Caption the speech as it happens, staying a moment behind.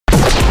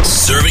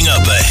Serving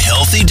up a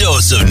healthy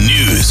dose of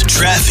news,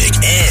 traffic,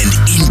 and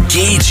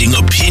engaging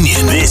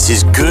opinion. This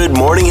is Good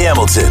Morning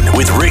Hamilton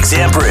with Rick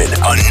Zamperin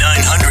on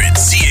 900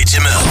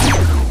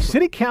 CHML.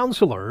 City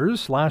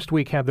councillors last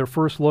week had their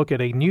first look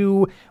at a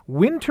new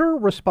winter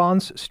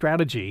response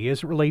strategy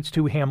as it relates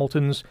to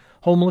Hamilton's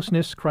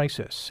homelessness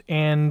crisis.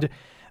 And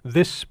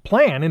this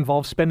plan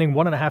involves spending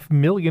 $1.5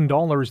 million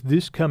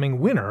this coming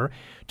winter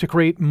to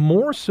create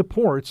more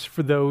supports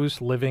for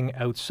those living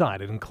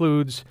outside. It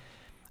includes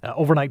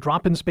overnight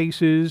drop-in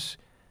spaces,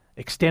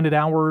 extended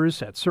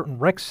hours at certain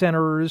rec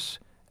centers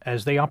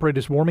as they operate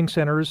as warming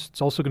centers.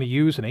 It's also going to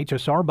use an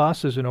HSR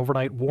bus as an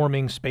overnight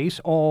warming space.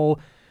 All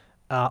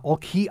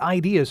key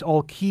ideas,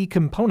 all key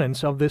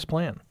components of this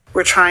plan.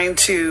 We're trying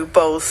to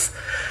both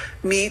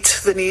meet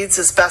the needs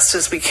as best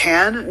as we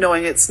can,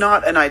 knowing it's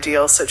not an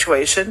ideal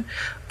situation,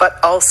 but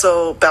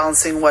also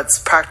balancing what's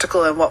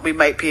practical and what we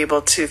might be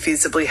able to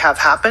feasibly have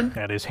happen.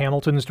 That is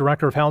Hamilton's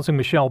Director of Housing,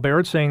 Michelle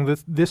Baird, saying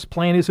that this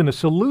plan isn't a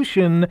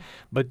solution,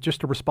 but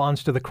just a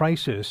response to the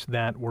crisis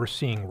that we're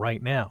seeing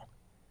right now.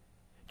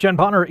 Jen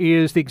Bonner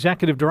is the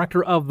Executive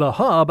Director of The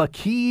Hub, a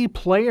key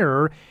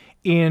player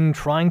in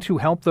trying to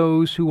help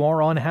those who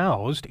are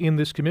unhoused in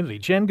this community.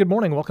 Jen, good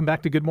morning. Welcome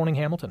back to Good Morning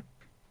Hamilton.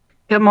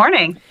 Good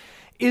morning.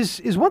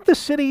 Is what the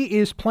city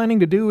is planning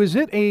to do, is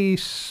it a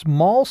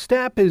small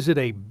step? Is it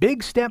a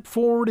big step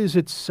forward? Is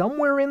it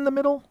somewhere in the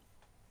middle?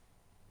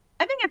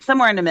 I think it's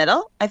somewhere in the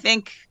middle. I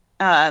think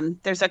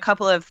there's a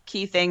couple of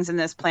key things in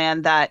this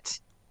plan that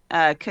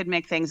could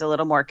make things a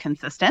little more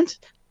consistent.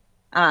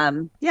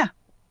 Yeah.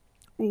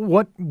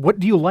 What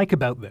do you like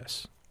about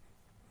this?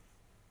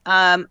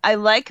 I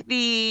like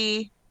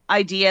the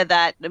idea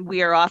that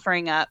we are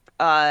offering up,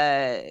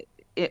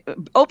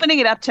 opening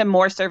it up to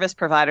more service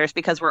providers,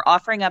 because we're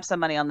offering up some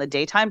money on the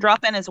daytime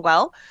drop-in as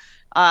well,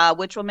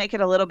 which will make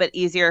it a little bit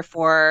easier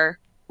for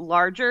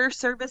larger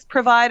service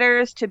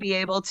providers to be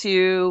able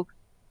to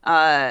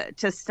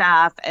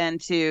staff and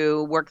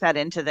to work that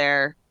into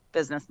their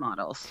business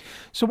models.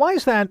 So why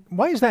is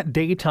that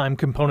daytime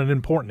component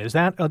important? Is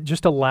that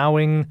just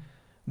allowing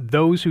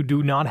those who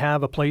do not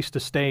have a place to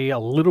stay a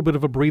little bit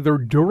of a breather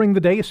during the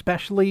day,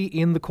 especially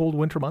in the cold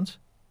winter months?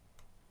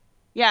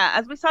 Yeah,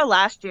 as we saw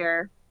last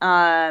year,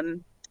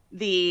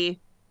 the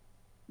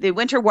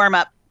winter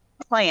warm-up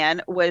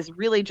plan was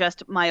really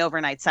just my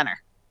overnight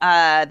center.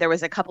 There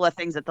was a couple of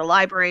things at the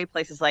library,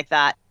 places like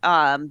that.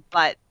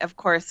 But of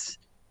course,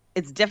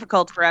 it's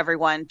difficult for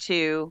everyone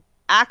to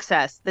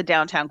access the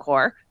downtown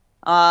core.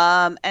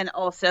 And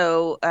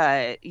also,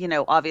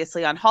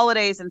 obviously on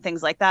holidays and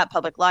things like that,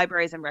 public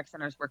libraries and rec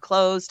centers were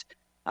closed.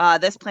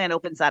 This plan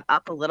opens that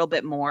up a little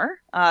bit more.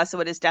 So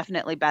it is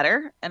definitely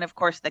better. And of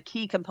course, the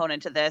key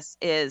component to this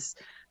is,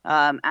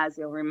 as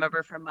you'll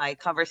remember from my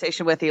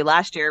conversation with you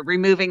last year,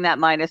 removing that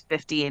minus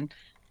 15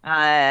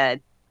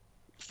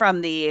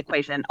 from the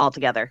equation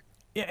altogether.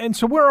 Yeah, and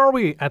so where are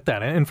we at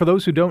that? And for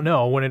those who don't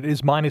know, when it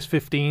is minus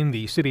 15,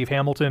 the City of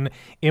Hamilton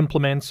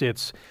implements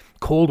its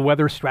cold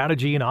weather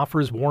strategy and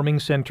offers warming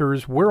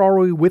centers. Where are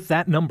we with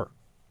that number?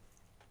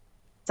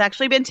 It's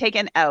actually been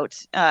taken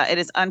out. It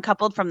is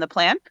uncoupled from the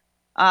plan.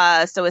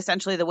 So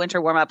essentially the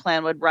winter warm-up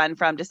plan would run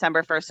from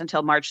December 1st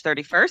until March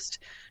 31st.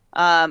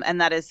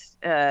 And that has,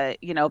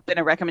 been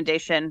a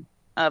recommendation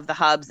of the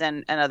hubs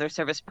and other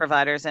service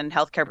providers and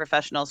healthcare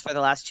professionals for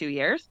the last 2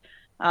 years.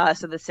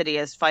 So the city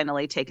has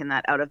finally taken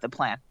that out of the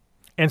plan.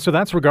 And so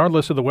that's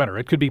regardless of the weather.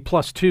 It could be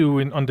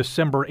 +2 on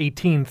December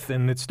 18th,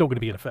 and it's still going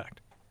to be in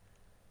effect.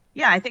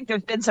 Yeah, I think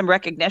there's been some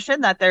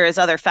recognition that there is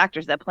other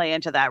factors that play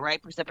into that,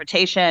 right?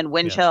 Precipitation,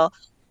 wind chill,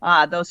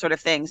 those sort of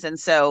things. And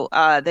so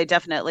they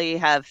definitely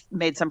have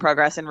made some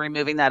progress in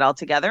removing that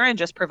altogether and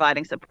just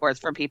providing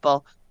supports for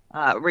people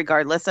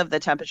regardless of the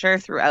temperature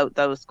throughout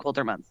those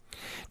colder months.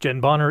 Jen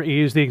Bonner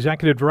is the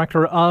Executive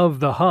Director of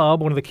The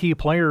Hub, one of the key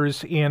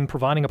players in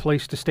providing a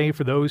place to stay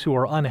for those who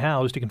are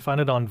unhoused. You can find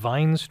it on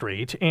Vine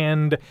Street.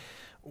 And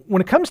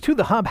when it comes to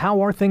The Hub,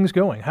 how are things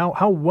going?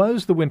 How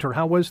was the winter?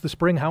 How was the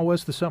spring? How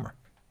was the summer?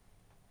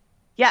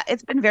 Yeah,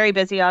 it's been very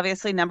busy.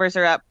 Obviously, numbers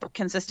are up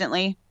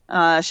consistently.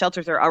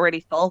 Shelters are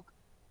already full.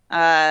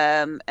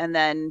 And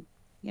then,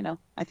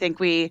 I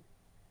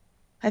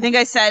think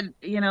I said,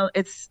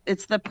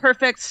 it's the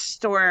perfect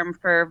storm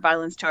for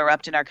violence to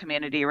erupt in our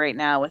community right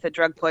now with a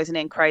drug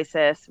poisoning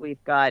crisis.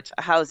 We've got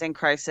a housing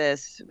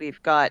crisis.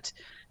 We've got,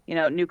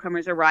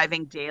 newcomers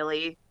arriving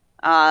daily.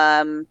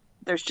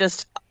 There's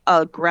just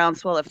a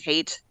groundswell of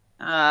hate.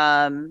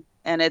 And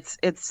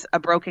it's a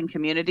broken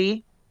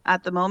community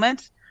at the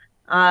moment.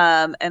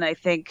 And I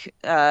think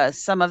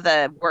some of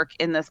the work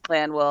in this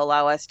plan will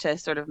allow us to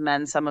sort of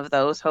mend some of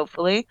those,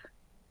 hopefully.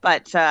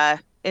 But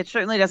it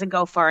certainly doesn't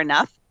go far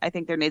enough. I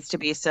think there needs to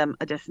be some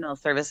additional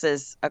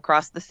services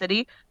across the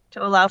city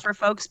to allow for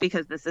folks,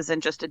 because this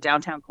isn't just a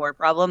downtown core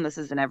problem. This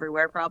is an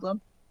everywhere problem.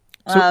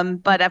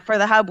 But for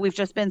the hub, we've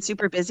just been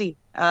super busy,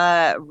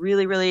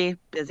 really, really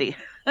busy.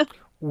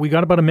 We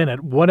got about a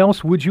minute. What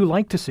else would you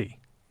like to see?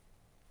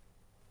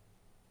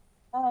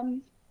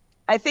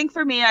 I think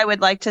for me, I would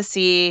like to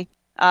see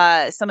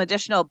some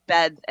additional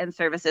beds and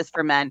services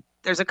for men.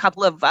 There's a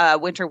couple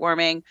of winter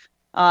warming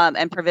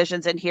and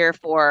provisions in here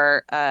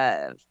for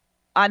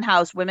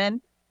unhoused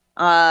women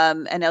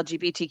and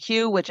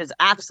LGBTQ, which is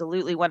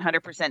absolutely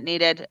 100%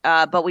 needed.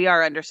 But we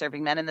are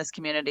underserving men in this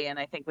community, and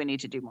I think we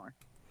need to do more.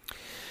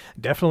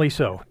 Definitely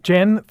so.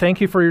 Jen,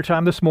 thank you for your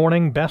time this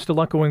morning. Best of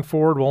luck going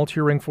forward while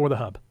cheering for the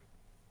Hub.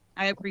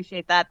 I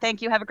appreciate that.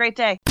 Thank you. Have a great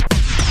day.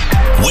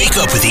 Wake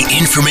up with the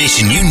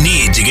information you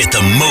need to get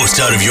the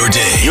most out of your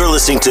day. You're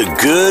listening to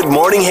Good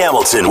Morning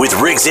Hamilton with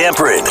Rick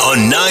Zamperin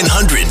on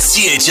 900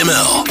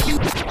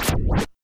 CHML.